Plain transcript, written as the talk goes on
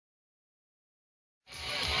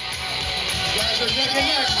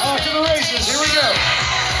Off to the races. Here we go.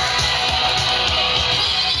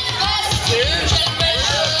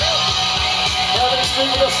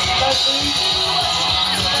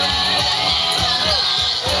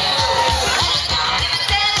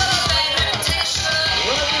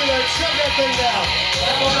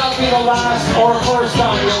 That will not be the last or first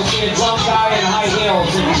time you'll see a drunk guy in high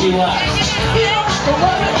heels in Key West.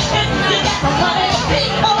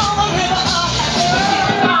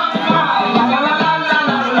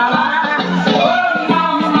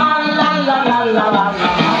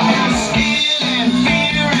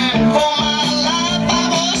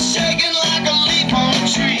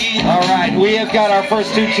 All right, we have got our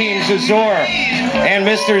first two teams, Azor and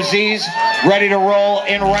Mr. Z's, ready to roll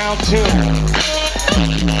in round two.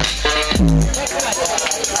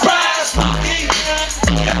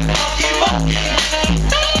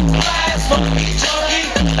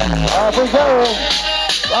 Off we go.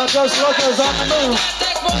 Broncos Locos on the move.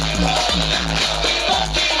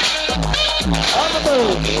 On the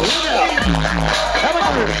move. Here we go. Coming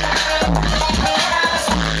through.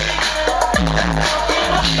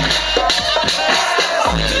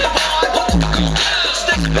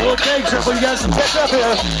 Little cake triple, you got some picked up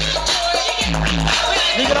here.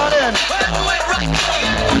 Sneak it on in.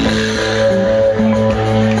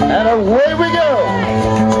 And away we go.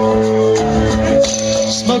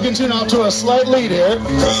 Smoking Tune off to a slight lead here.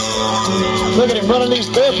 Look at him running these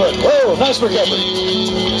barefoot. Whoa, nice recovery.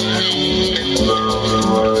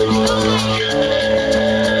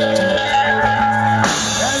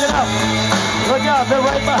 Hang it up. Look out, they're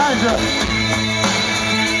right behind you.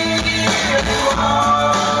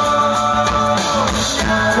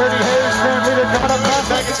 Dirty Hayes, fan leader, coming up front.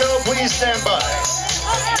 Back and toe, please stand by.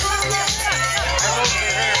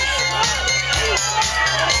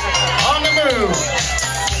 On the move.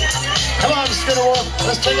 Come on, Schooner Wharf.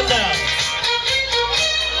 Let's take him down.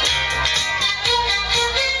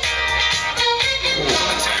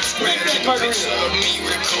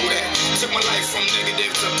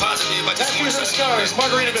 Tattoos and Scars,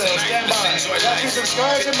 Margaritaville, stand by. Tattoos and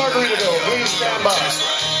Scars in Margaritaville, please stand by.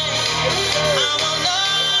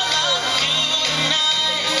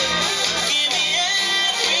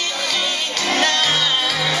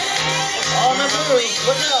 On the move,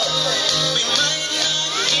 look out.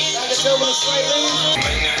 Back and toe with a slight lead.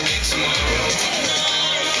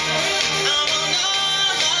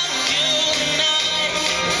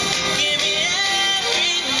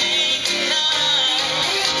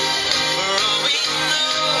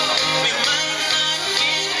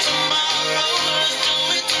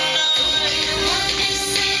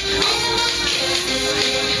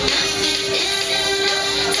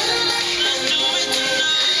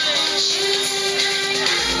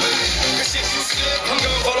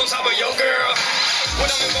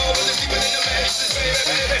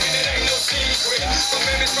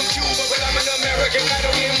 From Cuba, but I'm an American. I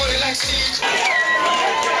don't get money like Steve.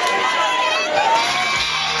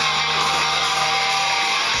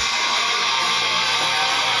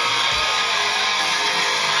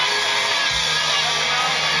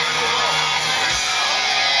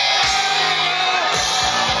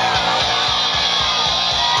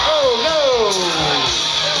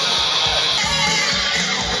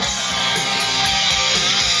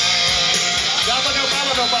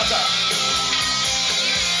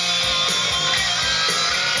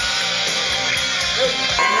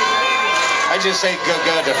 I just ain't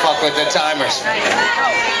good to fuck with the timers.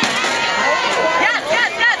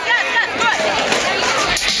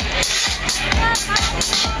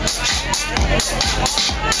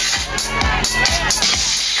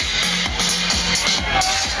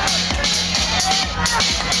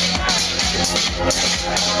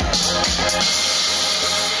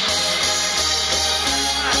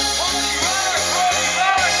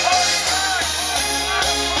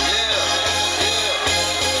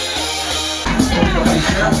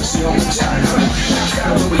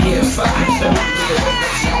 Yes,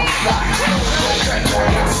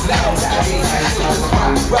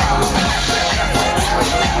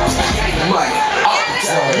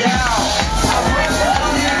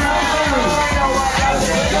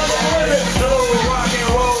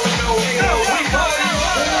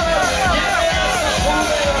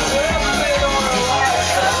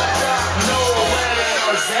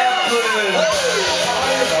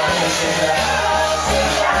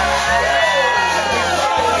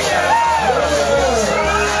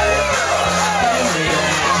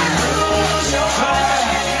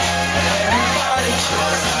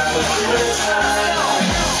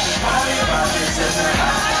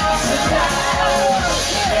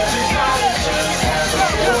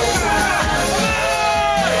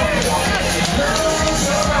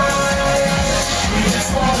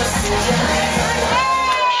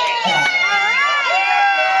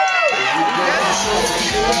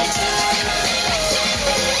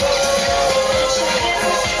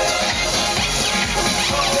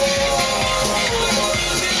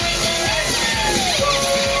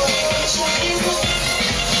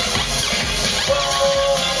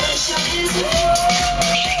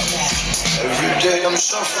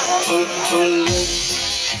 suffer.